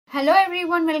Hello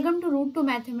everyone, welcome to Root to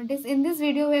Mathematics. In this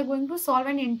video, we are going to solve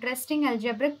an interesting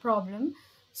algebraic problem.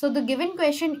 So the given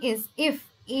question is,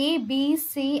 if a, b,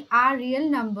 c are real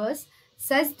numbers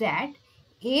such that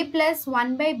a plus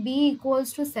 1 by b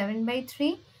equals to 7 by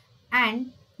 3,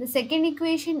 and the second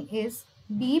equation is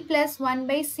b plus 1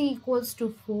 by c equals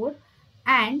to 4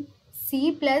 and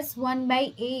c plus 1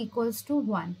 by a equals to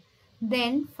 1.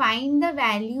 Then find the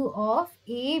value of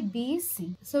a, b,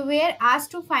 c. So we are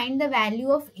asked to find the value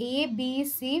of a, b,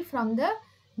 c from the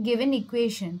given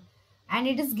equation. And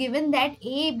it is given that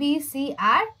a, b, c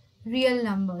are real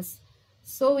numbers.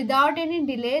 So without any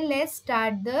delay, let's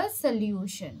start the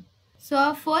solution. So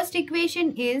our first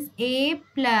equation is a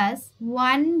plus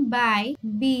 1 by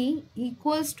b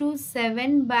equals to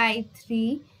 7 by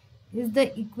 3 is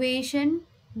the equation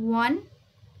 1.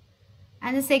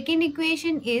 And the second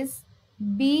equation is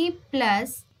b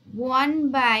plus 1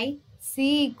 by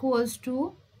c equals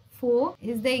to 4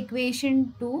 is the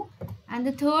equation 2. And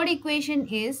the third equation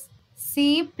is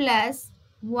c plus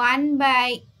 1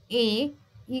 by a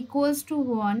equals to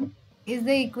 1 is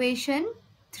the equation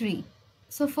 3.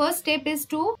 So first step is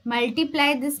to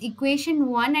multiply this equation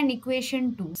 1 and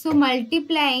equation 2. So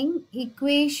multiplying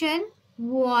equation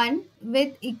 1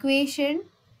 with equation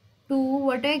 2,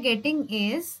 what I am getting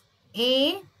is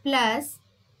a plus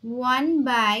 1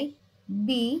 by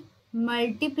b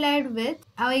multiplied with,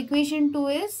 our equation 2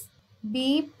 is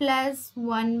b plus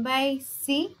 1 by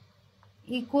c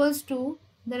equals to,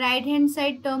 the right hand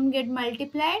side term get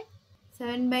multiplied,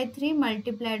 7 by 3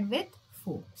 multiplied with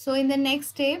 4. So in the next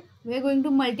step, we are going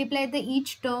to multiply the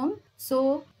each term.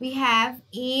 So we have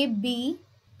ab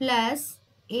plus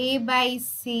a by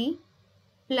c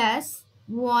plus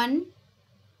 1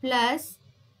 plus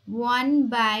 1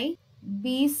 by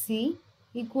bc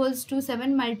equals to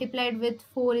 7 multiplied with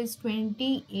 4 is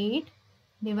 28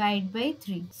 divided by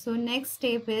 3. So next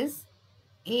step is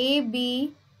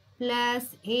ab plus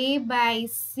a by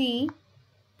c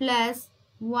plus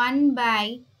 1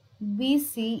 by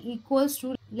bc equals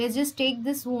to, let's just take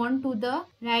this 1 to the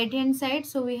right hand side.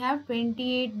 So we have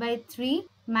 28 by 3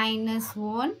 minus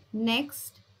 1.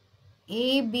 Next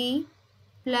ab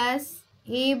plus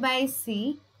a by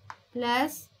c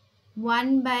plus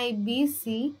 1 by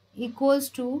bc equals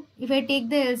to, if I take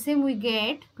the LCM, we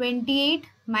get 28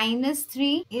 minus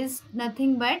 3 is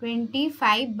nothing but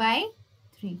 25 by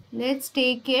 3. Let's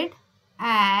take it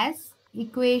as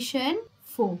equation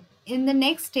 4. In the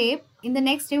next step,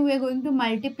 we are going to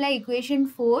multiply equation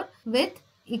 4 with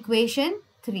equation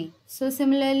 3. So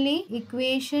similarly,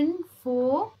 equation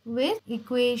 4 with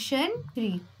equation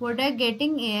 3. What I am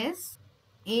getting is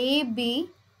ab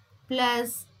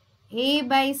plus a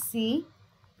by c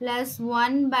plus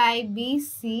 1 by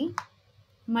bc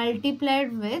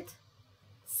multiplied with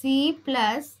c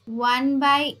plus 1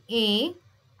 by a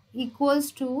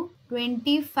equals to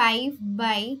 25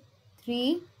 by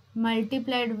 3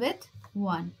 multiplied with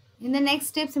 1. In the next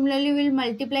step, similarly, we will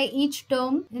multiply each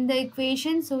term in the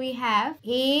equation. So we have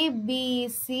a, b,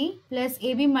 c plus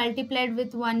ab multiplied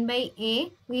with 1 by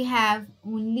a. We have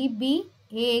only b,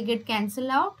 a get cancelled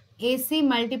out. AC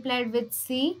multiplied with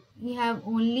c, we have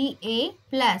only a,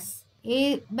 plus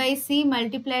a by c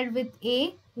multiplied with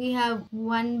a, we have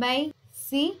 1 by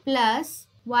c plus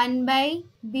 1 by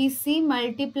bc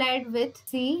multiplied with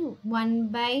c, 1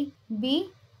 by b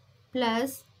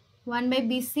plus 1 by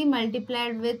bc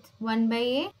multiplied with 1 by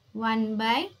a, 1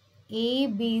 by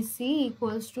abc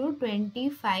equals to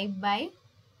 25 by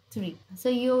 3.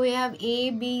 So here we have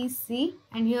abc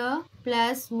and here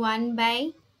plus 1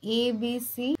 by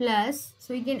abc plus,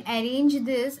 so we can arrange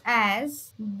this as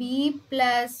b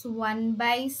plus 1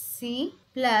 by c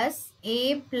plus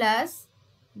a plus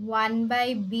 1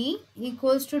 by b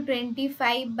equals to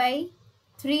 25 by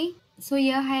 3. So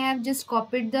here I have just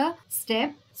copied the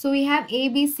step. So we have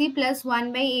abc plus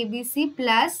 1 by abc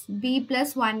plus b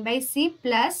plus 1 by c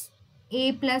plus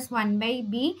a plus 1 by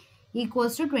b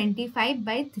equals to 25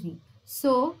 by 3.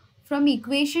 So from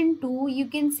equation 2, you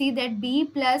can see that b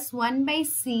plus 1 by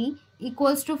c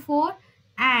equals to 4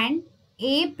 and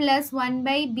a plus 1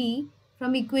 by b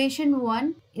from equation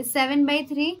 1 is 7 by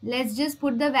 3. Let's just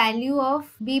put the value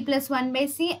of b plus 1 by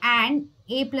c and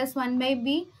a plus 1 by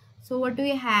b. So what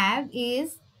we have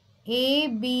is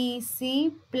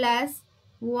abc plus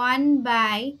 1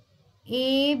 by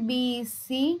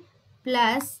abc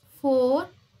plus 4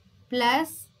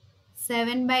 plus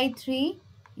 7 by 3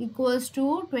 equals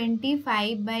to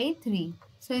 25 by 3.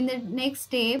 So in the next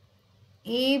step,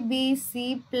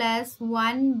 abc plus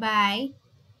 1 by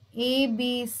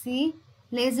abc,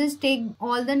 let's just take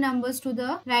all the numbers to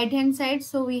the right hand side.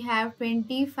 So we have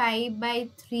 25 by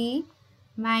 3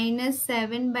 minus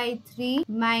 7 by 3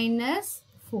 minus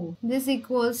 4. This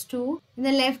equals to, in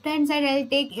the left hand side I'll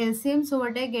take LCM. So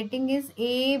what I'm getting is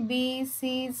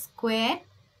ABC square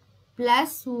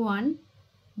plus 1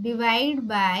 divided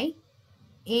by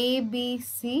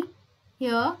ABC.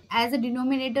 Here as the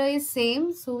denominator is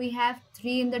same, so we have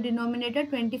 3 in the denominator.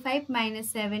 25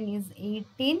 minus 7 is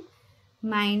 18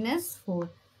 minus 4.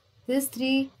 This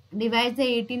 3 divides the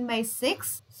 18 by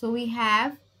 6. So we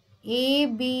have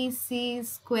ABC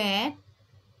square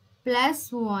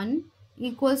plus 1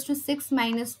 equals to 6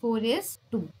 minus 4 is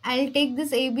 2. I'll take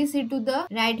this ABC to the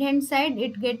right hand side.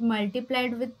 It get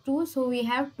multiplied with 2. So we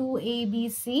have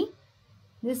 2ABC.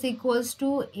 This equals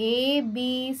to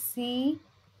ABC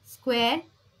square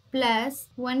plus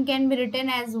 1 can be written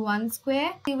as 1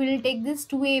 square. We will take this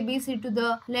 2ABC to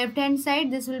the left hand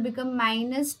side. This will become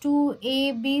minus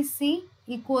 2ABC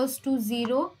equals to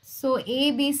 0. So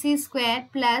ABC square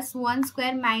plus 1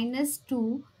 square minus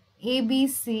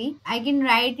 2ABC. I can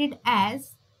write it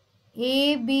as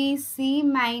ABC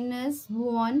minus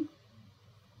 1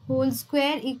 whole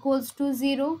square equals to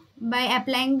 0 by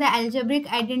applying the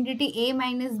algebraic identity a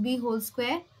minus b whole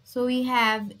square. So we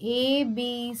have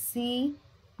ABC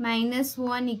minus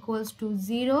 1 equals to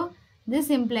 0. This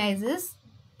implies is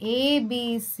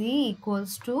ABC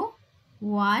equals to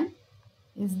 1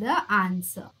 is the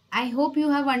answer. I hope you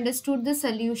have understood the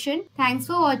solution. Thanks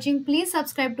for watching. Please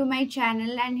subscribe to my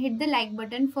channel and hit the like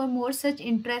button for more such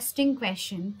interesting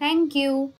questions. Thank you.